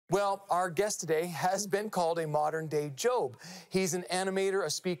Well, our guest today has been called a modern-day Job. He's an animator, a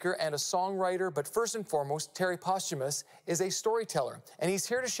speaker, and a songwriter, but first and foremost, Terry Posthumus is a storyteller, and he's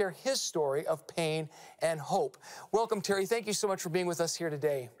here to share his story of pain and hope. Welcome, Terry. Thank you so much for being with us here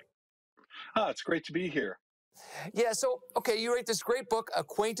today. It's great to be here. Yeah, so, okay, you write this great book,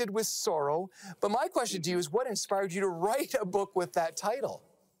 Acquainted with Sorrow, but my question to you is, what inspired you to write a book with that title?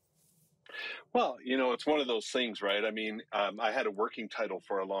 Well, it's one of those things, right? I mean, I had a working title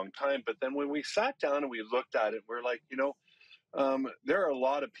for a long time, but then when we sat down and we looked at it, we're like, there are a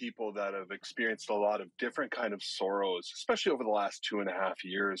lot of people that have experienced a lot of different kind of sorrows, especially over the last 2.5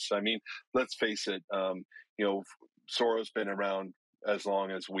 years. I mean, let's face it, sorrow's been around as long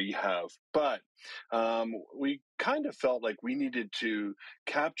as we have, but we kind of felt like we needed to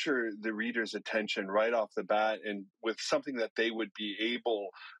capture the reader's attention right off the bat and with something that they would be able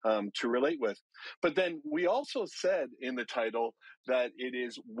to relate with. But then we also said in the title that it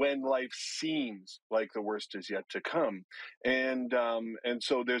is when life seems like the worst is yet to come. And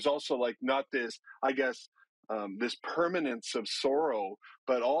so there's also like not this, I guess, this permanence of sorrow,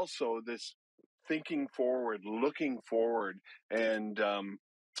 but also this thinking forward, looking forward, and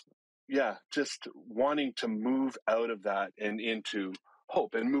just wanting to move out of that and into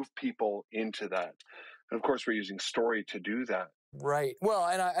hope and move people into that. And of course, we're using story to do that. Right. Well,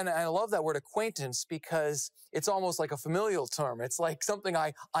 and I love that word acquaintance because it's almost like a familial term. It's like something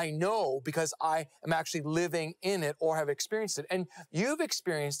I know because I am actually living in it or have experienced it. And you've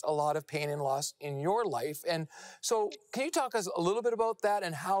experienced a lot of pain and loss in your life. And so can you talk us a little bit about that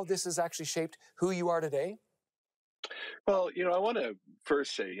and how this has actually shaped who you are today? Well, I want to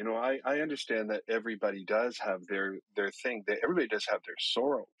first say, I understand that everybody does have their thing, that everybody does have their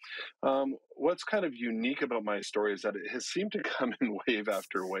sorrow. What's kind of unique about my story is that it has seemed to come in wave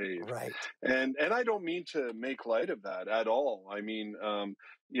after wave. Right. And I don't mean to make light of that at all. I mean,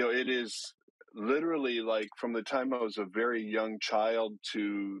 it is literally like from the time I was a very young child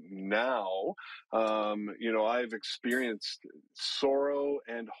to now, I've experienced sorrow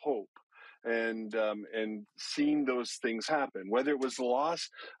and hope and seeing those things happen, whether it was the loss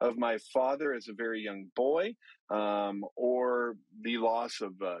of my father as a very young boy, or the loss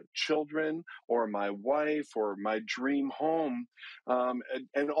of children, or my wife, or my dream home,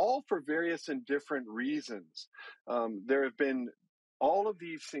 and all for various and different reasons. There have been all of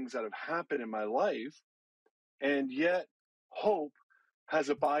these things that have happened in my life, and yet hope has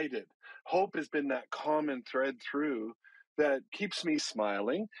abided. Hope has been that common thread through that keeps me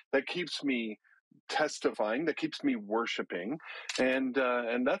smiling, that keeps me testifying, that keeps me worshiping, and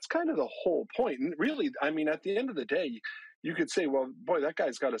that's kind of the whole point. And really, I mean, at the end of the day, you could say, "Well, boy, that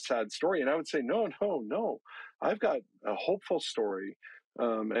guy's got a sad story," and I would say, "No, no, no, I've got a hopeful story,"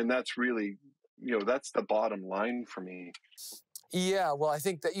 and that's really, that's the bottom line for me. Yeah, well, I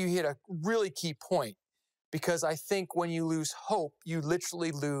think that you hit a really key point. Because I think when you lose hope, you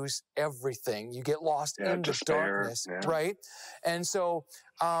literally lose everything. You get lost Yeah, in the despair. darkness, Yeah. right? And so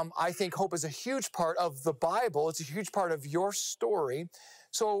I think hope is a huge part of the Bible. It's a huge part of your story.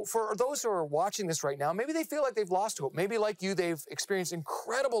 So for those who are watching this right now, maybe they feel like they've lost hope. Maybe like you, they've experienced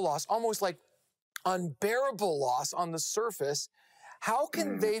incredible loss, almost like unbearable loss on the surface. How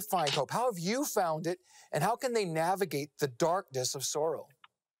can Mm. they find hope? How have you found it? And how can they navigate the darkness of sorrow?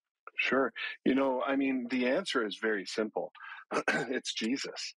 Sure. I mean, the answer is very simple. It's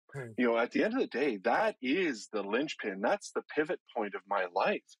Jesus. Hmm. At the end of the day, that is the linchpin. That's the pivot point of my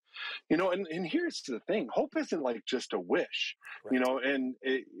life. And here's the thing. Hope isn't like just a wish, Right. and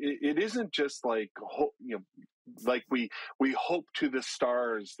it isn't just like hope, like we hope to the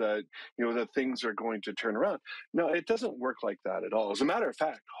stars that, that things are going to turn around. No, it doesn't work like that at all. As a matter of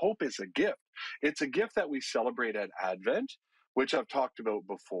fact, hope is a gift. It's a gift that we celebrate at Advent, which I've talked about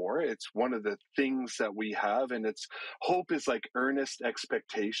before. It's one of the things that we have, and it's hope is like earnest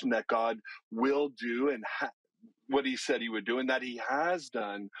expectation that God will do and what He said He would do, and that He has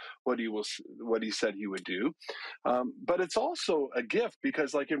done what He said He would do. But it's also a gift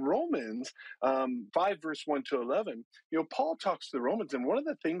because, like in Romans 5 verse 1 to 11, Paul talks to the Romans, and one of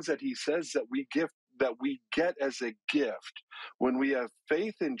the things that he says that we get as a gift when we have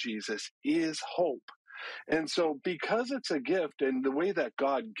faith in Jesus is hope. And so because it's a gift and the way that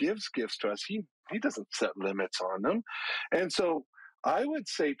God gives gifts to us, he doesn't set limits on them. And so I would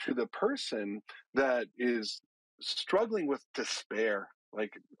say to the person that is struggling with despair,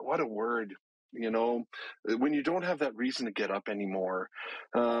 like what a word, when you don't have that reason to get up anymore,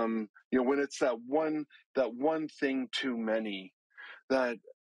 when it's that one thing too many, that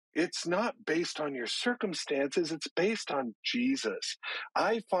it's not based on your circumstances, it's based on Jesus.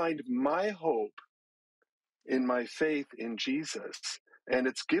 I find my hope in my faith in Jesus. and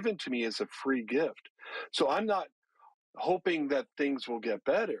it's given to me as a free gift. So I'm not hoping that things will get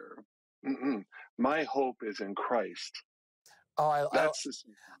better. Mm-mm. My hope is in Christ. Oh, That's the,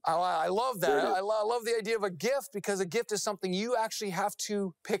 I love there that. it is. I love the idea of a gift, because a gift is something you actually have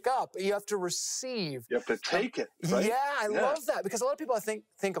to pick up. You have to receive. You have to take it, right? Yeah, I love that, because a lot of people, I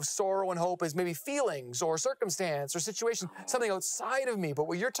think of sorrow and hope as maybe feelings or circumstance or situation, something outside of me. But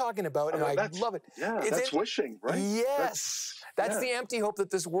what you're talking about, and I love it. Yeah, that's wishing, right? Yes, that's the empty hope that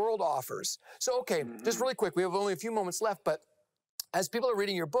this world offers. So, okay, just really quick, we have only a few moments left, but as people are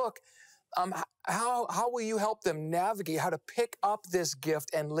reading your book, how will you help them navigate how to pick up this gift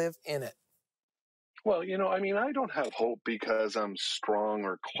and live in it? Well, I mean, I don't have hope because I'm strong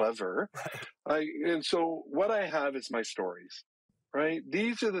or clever. And so what I have is my stories, right?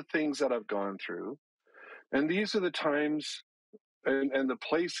 These are the things that I've gone through. And these are the times and the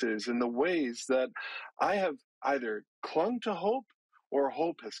places and the ways that I have either clung to hope or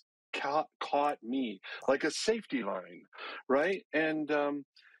hope has caught me like a safety line, right? And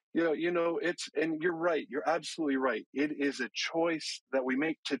and you're right. You're absolutely right. It is a choice that we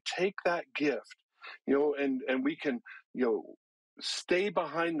make to take that gift, and we can, stay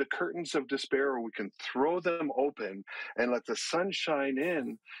behind the curtains of despair, or we can throw them open and let the sun shine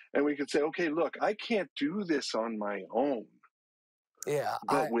in, and we can say, okay, look, I can't do this on my own. Yeah,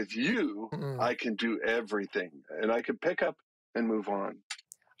 But with you, I can do everything, and I can pick up and move on.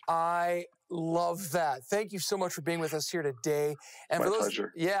 I love that. Thank you so much for being with us here today. And My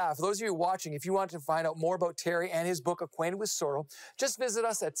pleasure. Yeah, for those of you watching, if you want to find out more about Terry and his book, Acquainted with Sorrow, just visit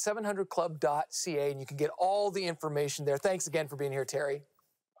us at 700club.ca, and you can get all the information there. Thanks again for being here, Terry.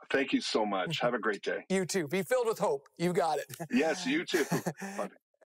 Thank you so much. Have a great day. You too. Be filled with hope. You got it. Yes, you too. Bye.